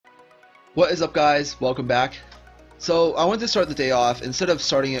What is up, guys? Welcome back. So I wanted to start the day off, instead of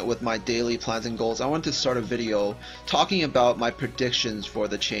starting it with my daily plans and goals, I wanted to start a video talking about my predictions for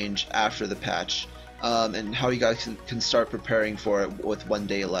the change after the patch, and how you guys can start preparing for it with 1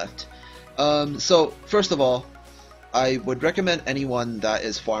 day left. So first of all, I would recommend anyone that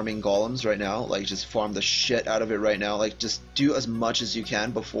is farming golems right now, like just farm the shit out of it right now. Like just do as much as you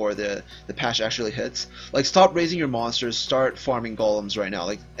can before the patch actually hits. Like stop raising your monsters, start farming golems right now.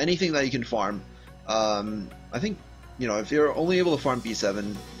 Like anything that you can farm. I think, you know, if you're only able to farm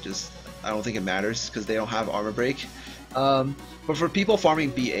B7, I don't think it matters because they don't have armor break. But for people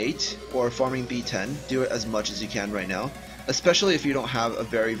farming B8 or farming B10, do it as much as you can right now. Especially if you don't have a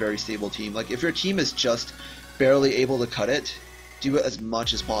very stable team. Like if your team is just barely able to cut it, do it as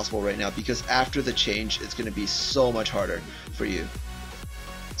much as possible right now, because after the change it's going to be so much harder for you.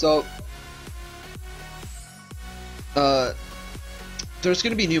 So there's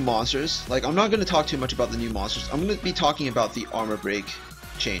going to be new monsters. Like I'm not going to talk too much about the new monsters. I'm going to be talking about the armor break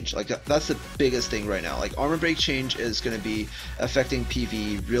change. Like that's the biggest thing right now. Like armor break change is going to be affecting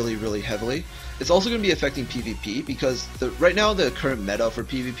PvE really heavily. It's also going to be affecting PvP because right now the current meta for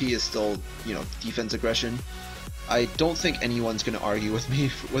PvP is still, you know, defense aggression. I don't think anyone's going to argue with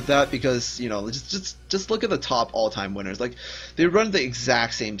me with that, because, you know, just look at the top all-time winners. Like they run the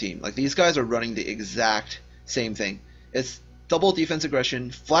exact same team. Like these guys are running the exact same thing. It's double defense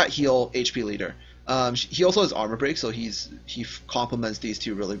aggression, flat heal, HP leader. He also has armor break, so he complements these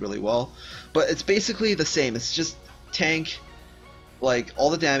two really well. But it's basically the same. It's just tank, like all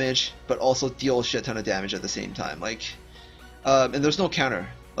the damage, but also deal a shit ton of damage at the same time. Like, and there's no counter.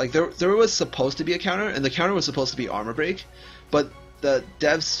 Like there was supposed to be a counter, and the counter was supposed to be armor break, but the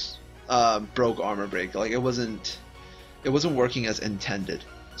devs broke armor break. Like it wasn't working as intended.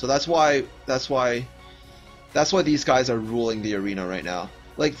 So that's why these guys are ruling the arena right now.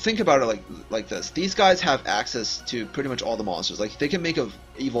 Like think about it like this. These guys have access to pretty much all the monsters. Like they can make a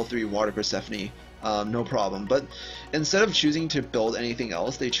Evil 3 Water Persephone, no problem. But instead of choosing to build anything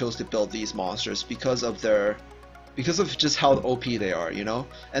else, they chose to build these monsters because of just how OP they are, you know?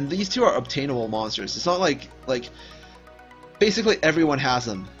 And these two are obtainable monsters. It's not like basically everyone has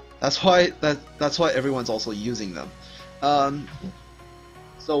them. That's why everyone's also using them.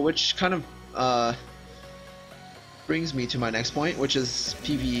 So which kind of brings me to my next point, which is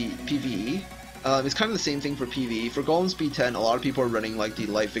PvE. It's kind of the same thing for PvE. For Golems B10, a lot of people are running like the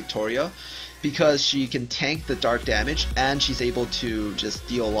Light Victoria, because she can tank the dark damage and she's able to just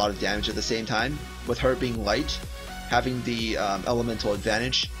deal a lot of damage at the same time, with her being light, having the elemental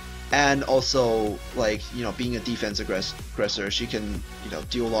advantage, and also, like, you know, being a defense aggressor, she can, you know,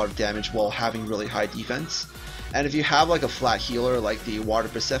 deal a lot of damage while having really high defense. And if you have like a flat healer like the Water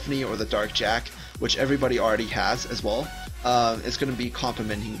Persephone or the Dark Jack, which everybody already has as well, it's going to be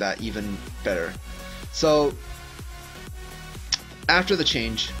complementing that even better. So after the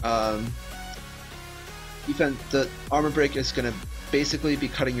change, the armor break is going to basically be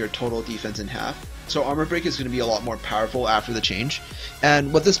cutting your total defense in half. So armor break is going to be a lot more powerful after the change.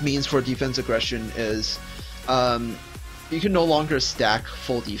 And what this means for defense aggression is you can no longer stack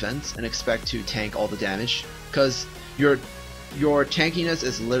full defense and expect to tank all the damage, because your tankiness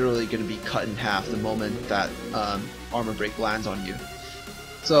is literally going to be cut in half the moment that armor break lands on you.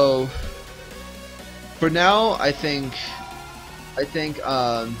 So for now, I think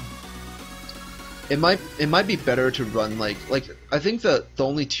it might be better to run like I think the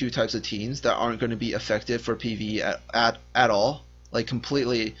only two types of teams that aren't going to be effective for PvE at all, like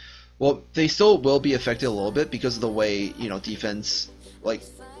completely. Well, they still will be affected a little bit because of the way, you know, defense, like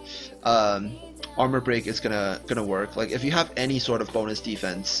armor break is gonna work. Like if you have any sort of bonus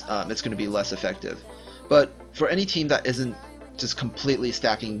defense, it's gonna be less effective. But for any team that isn't just completely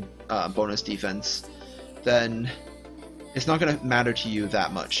stacking bonus defense, then it's not gonna matter to you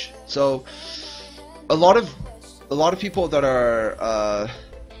that much. So a lot of people that are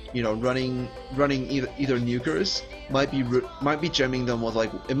you know, running either nukers might be gemming them with, like,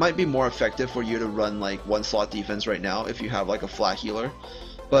 it might be more effective for you to run like one slot defense right now if you have like a flat healer.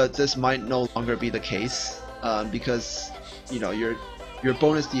 But this might no longer be the case, because, you know, your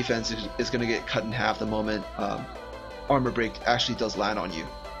bonus defense is going to get cut in half the moment armor break actually does land on you.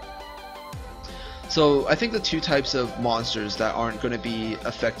 So I think the two types of monsters that aren't going to be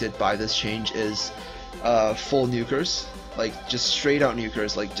affected by this change is full nukers, like just straight out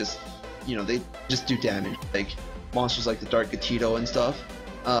nukers, like just, you know, they just do damage, like monsters like the Dark Gatito and stuff.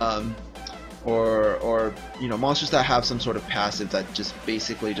 Or you know, monsters that have some sort of passive that just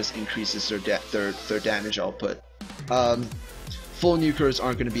basically just increases their damage output. Full nukers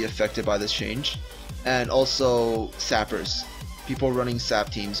aren't going to be affected by this change, and also sappers. people running sap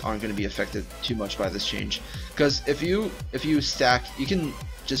teams aren't going to be affected too much by this change, because if you stack, you can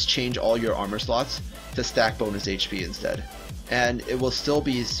just change all your armor slots to stack bonus HP instead, and it will still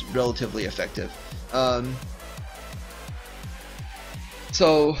be relatively effective.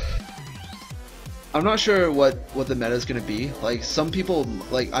 So I'm not sure what the meta is going to be. Like, some people,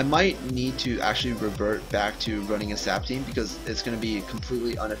 like, I might need to actually revert back to running a sap team because it's going to be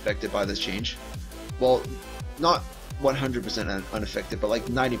completely unaffected by this change. Well, not 100% unaffected, but like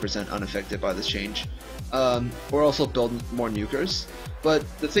 90% unaffected by this change. Or also build more nukers. But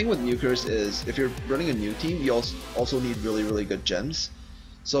the thing with nukers is, if you're running a nuke team, you also need really good gems.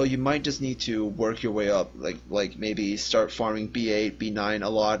 So you might just need to work your way up, like maybe start farming B8, B9 a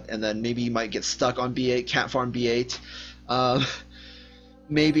lot, and then maybe you might get stuck on B8, can't farm B8.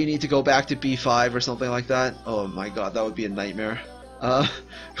 Maybe you need to go back to B5 or something like that. Oh my god, that would be a nightmare.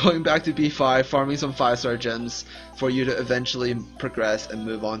 Going back to B5, farming some 5-star gems for you to eventually progress and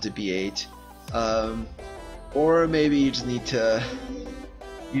move on to B8. Or maybe you just need to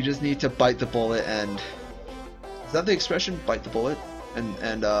bite the bullet and, is that the expression, bite the bullet?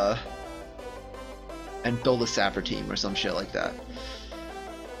 And build a sapper team or some shit like that.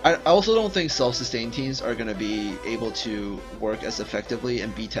 I also don't think self-sustained teams are going to be able to work as effectively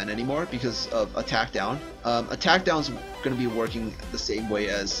in B10 anymore because of attack down. Attack down's going to be working the same way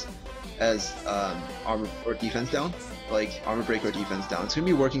as armor or defense down, like armor break or defense down. It's going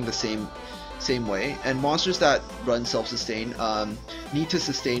to be working the same way, and monsters that run self-sustain need to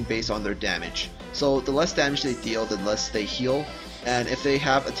sustain based on their damage. So the less damage they deal, the less they heal. And if they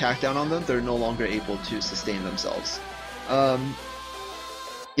have attack down on them, they're no longer able to sustain themselves.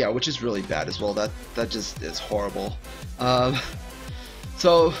 Yeah, which is really bad as well. That just is horrible.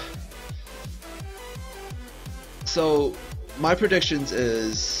 So my predictions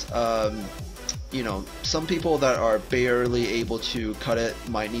is, you know, some people that are barely able to cut it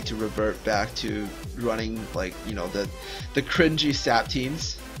might need to revert back to running, like, you know, the cringy sap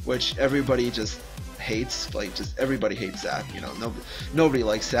teams, which everybody just hates. Like, just everybody hates sap, you know, nobody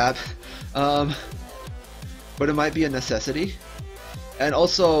likes sap. But it might be a necessity. And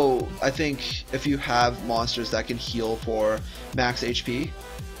also, I think if you have monsters that can heal for max HP,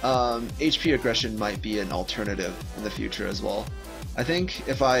 HP aggression might be an alternative in the future as well. I think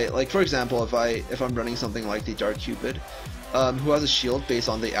if I, like, for example, if I'm running something like the Dark Cupid, who has a shield based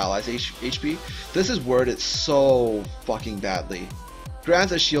on the allies' HP, this is worded so fucking badly.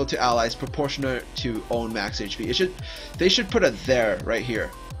 Grants a shield to allies proportionate to own max HP. They should put it there, right here.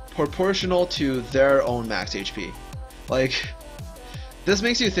 Proportional to their own max HP. Like, this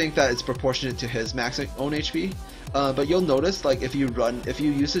makes you think that it's proportionate to his max own HP. But you'll notice, like, if you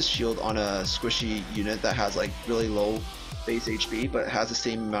use his shield on a squishy unit that has like really low base HP but has the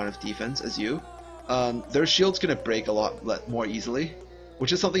same amount of defense as you, their shield's gonna break a lot more easily,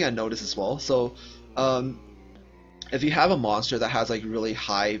 which is something I noticed as well. So if you have a monster that has like really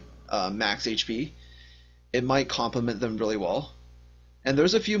high max HP, it might complement them really well. And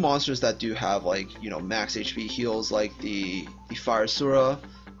there's a few monsters that do have, like, you know, max HP heals, like the Fire Sura,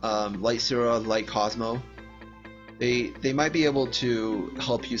 Light Sura, Light Cosmo. They might be able to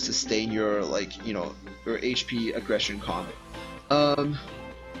help you sustain your, like, you know, your HP aggression comp. I'm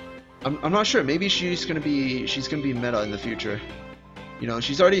not sure. Maybe she's gonna be meta in the future. You know,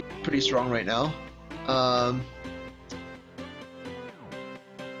 she's already pretty strong right now.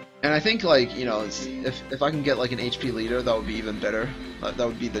 And I think, like, you know, if I can get like an HP leader, that would be even better. That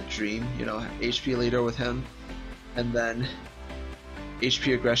would be the dream, you know, HP leader with him, and then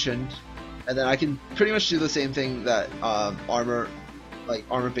HP aggression, and then I can pretty much do the same thing that armor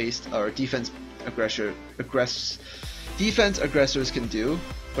based or defense aggressors can do,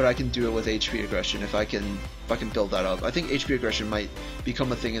 but I can do it with HP aggression if I can build that up. I think HP aggression might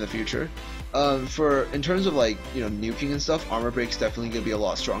become a thing in the future. In terms of, like, you know, nuking and stuff, armor break's definitely gonna be a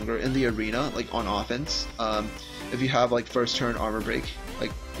lot stronger in the arena, like on offense. If you have like first turn armor break,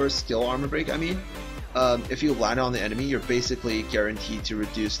 like first skill armor break, I mean, if you land on the enemy, you're basically guaranteed to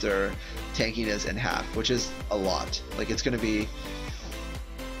reduce their tankiness in half, which is a lot. Like, it's gonna be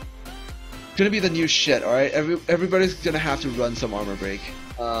the new shit. All right, everybody's gonna have to run some armor break,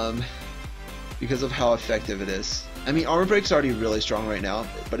 because of how effective it is. I mean, armor break's already really strong right now,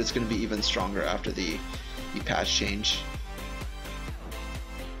 but it's going to be even stronger after the patch change.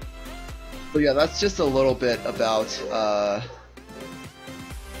 So yeah, that's just a little bit about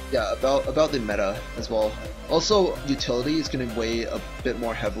about the meta as well. Also, utility is going to weigh a bit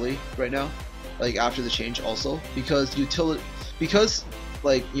more heavily right now, like after the change also, because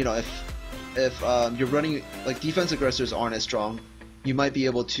like, you know, if you're running, like, defense aggressors aren't as strong, you might be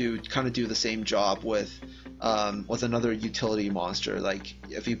able to kind of do the same job with with another utility monster. Like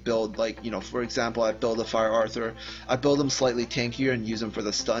if you build, like, you know, for example, I build a Fire Arthur, I build him slightly tankier and use him for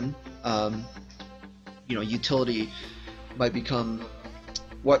the stun. You know, utility might become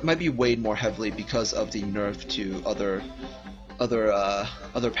what might be weighed more heavily because of the nerf to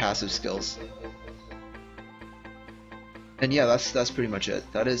other passive skills. And yeah, that's pretty much it.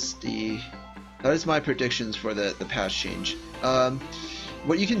 That is my predictions for the patch change.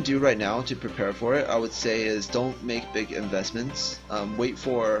 What you can do right now to prepare for it, I would say, is don't make big investments. Wait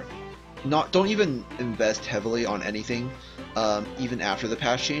for don't even invest heavily on anything, even after the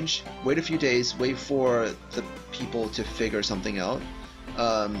patch change. Wait a few days. Wait for the people to figure something out.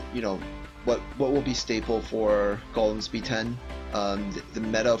 You know, what will be staple for Golem's B10, the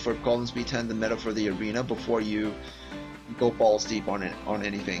meta for Golem's B10, the meta for the arena, before you go balls deep on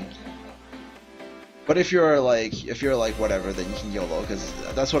anything. But if you're like whatever, then you can YOLO, because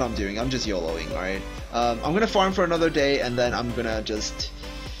that's what I'm doing. I'm just YOLOing. All right. I'm gonna farm for another day, and then I'm gonna just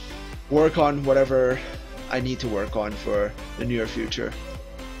work on whatever I need to work on for the near future.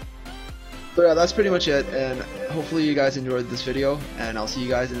 So yeah, that's pretty much it, and hopefully you guys enjoyed this video, and I'll see you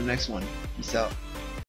guys in the next one. Peace out.